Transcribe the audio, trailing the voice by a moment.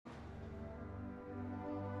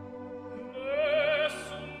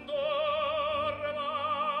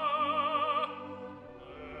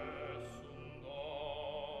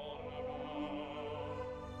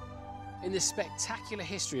In the spectacular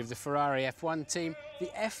history of the Ferrari F1 team, the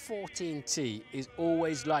F14T is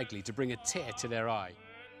always likely to bring a tear to their eye.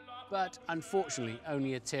 But unfortunately,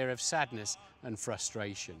 only a tear of sadness and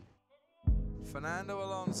frustration. Fernando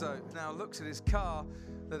Alonso now looks at his car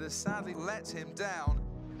that has sadly let him down.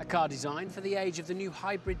 A car designed for the age of the new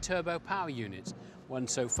hybrid turbo power units, one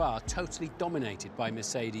so far totally dominated by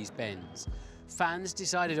Mercedes-Benz. Fans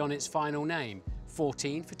decided on its final name,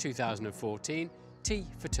 14 for 2014, T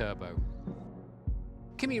for turbo.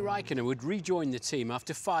 Kimi Raikkonen would rejoin the team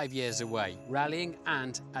after 5 years away, rallying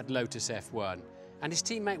and at Lotus F1. And his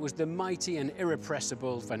teammate was the mighty and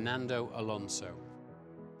irrepressible Fernando Alonso.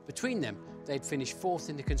 Between them, they'd finished fourth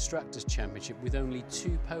in the Constructors' Championship with only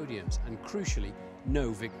 2 podiums and, crucially,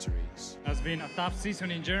 no victories. It's been a tough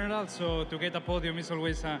season in general, so to get a podium is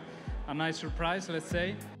always a nice surprise, let's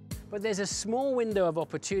say. But there's a small window of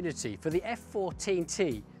opportunity for the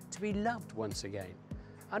F14T to be loved once again.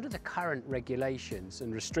 Under the current regulations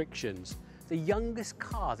and restrictions, the youngest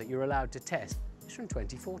car that you're allowed to test is from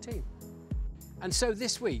 2014. And so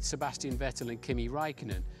this week, Sebastian Vettel and Kimi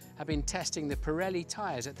Raikkonen have been testing the Pirelli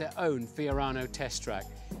tyres at their own Fiorano test track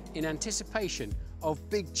in anticipation of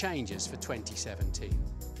big changes for 2017.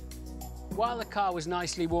 While the car was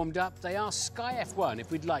nicely warmed up, they asked Sky F1 if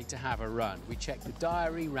we'd like to have a run. We checked the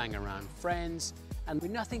diary, rang around friends, and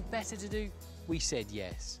with nothing better to do, we said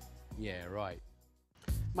yes. Yeah, right.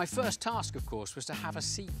 My first task, of course, was to have a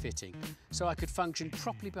seat fitting so I could function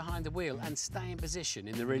properly behind the wheel and stay in position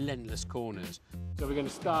in the relentless corners. So we're going to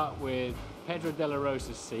start with Pedro De La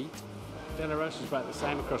Rosa's seat. De La Rosa's about the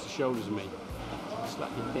same across the shoulders as me.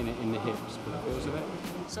 Slightly thinner in the hips, but it feels a bit.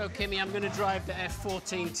 So Kimi, I'm going to drive the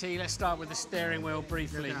F14T. Let's start with the steering wheel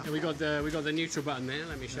briefly. Yeah. We got the neutral button there.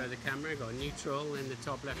 Let me show the camera. Got neutral in the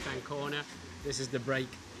top left-hand corner. This is the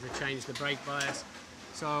brake to change the brake bias.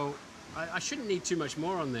 So I shouldn't need too much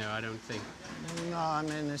more on there, I don't think. No, I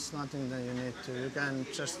mean, it's nothing that you need to. You can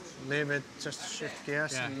just leave it, just shift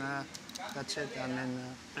gears, yeah. And that's it. I mean,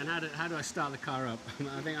 and how do I start the car up?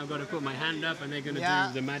 I think I've got to put my hand up and they're going to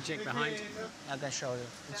do the magic behind. I can show you.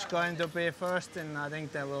 It's going to be first, and I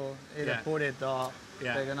think they will either put it or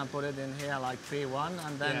they're going to put it in here like P1,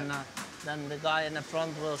 and then the guy in the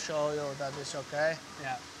front will show you that it's okay.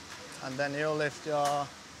 Yeah. And then you lift your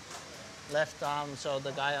left arm so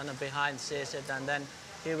the guy on the behind sees it, and then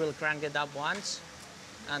he will crank it up once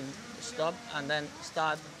and stop, and then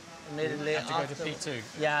start immediately after. To go to P2?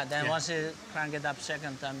 Yeah, then once you crank it up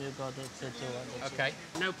second time, you go to P2. Okay,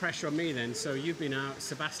 no pressure on me then. So you've been out,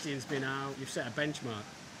 Sebastian's been out, you've set a benchmark.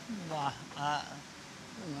 Well,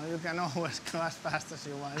 you know, you can always go as fast as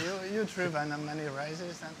you want. You've driven in many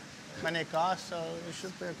races and many cars, so you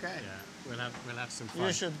should be okay. Yeah, we'll have some fun.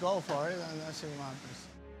 You should go for it and let's see what happens.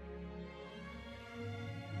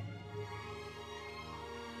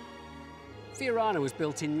 Fiorano was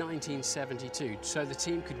built in 1972, so the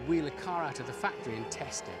team could wheel a car out of the factory and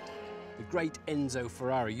test it. The great Enzo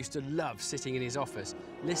Ferrari used to love sitting in his office,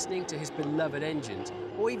 listening to his beloved engines,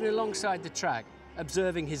 or even alongside the track,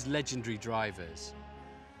 observing his legendary drivers.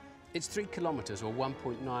 It's 3 kilometres or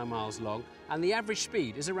 1.9 miles long, and the average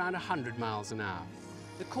speed is around 100 miles an hour.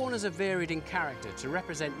 The corners are varied in character to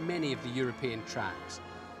represent many of the European tracks.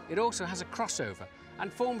 It also has a crossover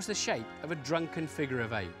and forms the shape of a drunken figure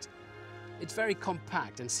of 8. It's very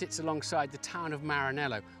compact and sits alongside the town of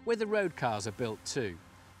Maranello, where the road cars are built too.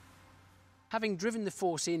 Having driven the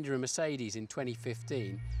Force India and Mercedes in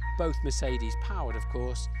 2015, both Mercedes powered of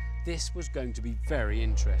course, this was going to be very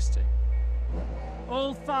interesting.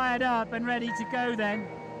 All fired up and ready to go then.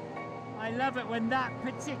 I love it when that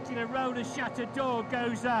particular roller shutter door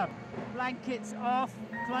goes up. Blankets off,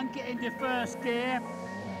 clunk it into first gear,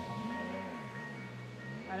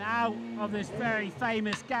 and out of this very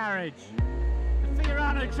famous garage. The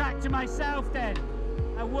Fiorano track to myself then.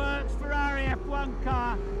 A works Ferrari F1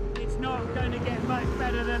 car. It's not going to get much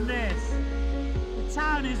better than this. The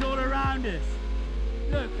town is all around us.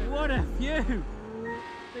 Look, what a view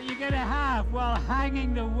that you're going to have while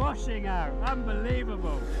hanging the washing out.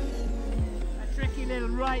 Unbelievable. A tricky little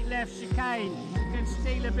right-left chicane. You can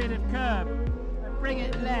steal a bit of curb and bring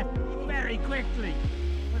it left very quickly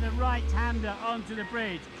with a right-hander onto the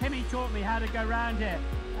bridge. Kimi taught me how to go around here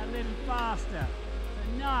a little faster.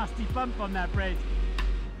 It's a nasty bump on that bridge.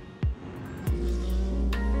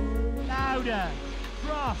 Lauda,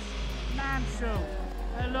 Prost, Mansell,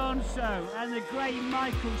 Alonso, and the great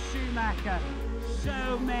Michael Schumacher.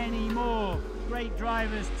 So many more great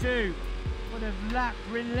drivers too would have lapped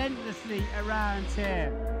relentlessly around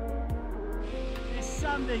here. It's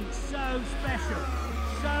something so special,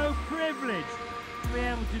 so privileged to be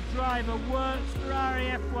able to drive a works Ferrari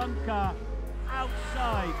F1 car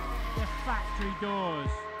outside the factory doors.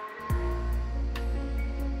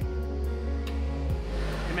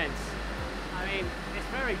 Immense. I mean, it's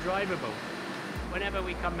very drivable. Whenever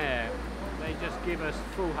we come here, they just give us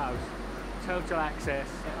full house, total access.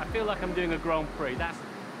 I feel like I'm doing a Grand Prix. That's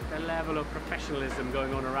the level of professionalism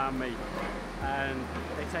going on around me. And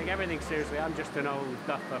they take everything seriously. I'm just an old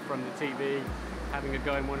duffer from the TV, having a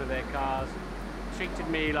go in one of their cars. Treated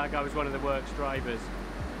me like I was one of the works drivers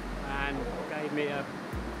and gave me a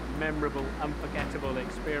memorable, unforgettable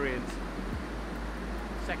experience.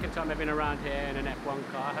 Second time I've been around here in an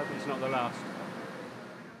F1 car. I hope it's not the last.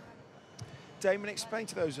 Damon, explain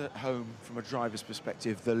to those at home from a driver's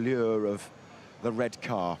perspective the lure of the red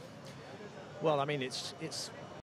car. Well, I mean, it's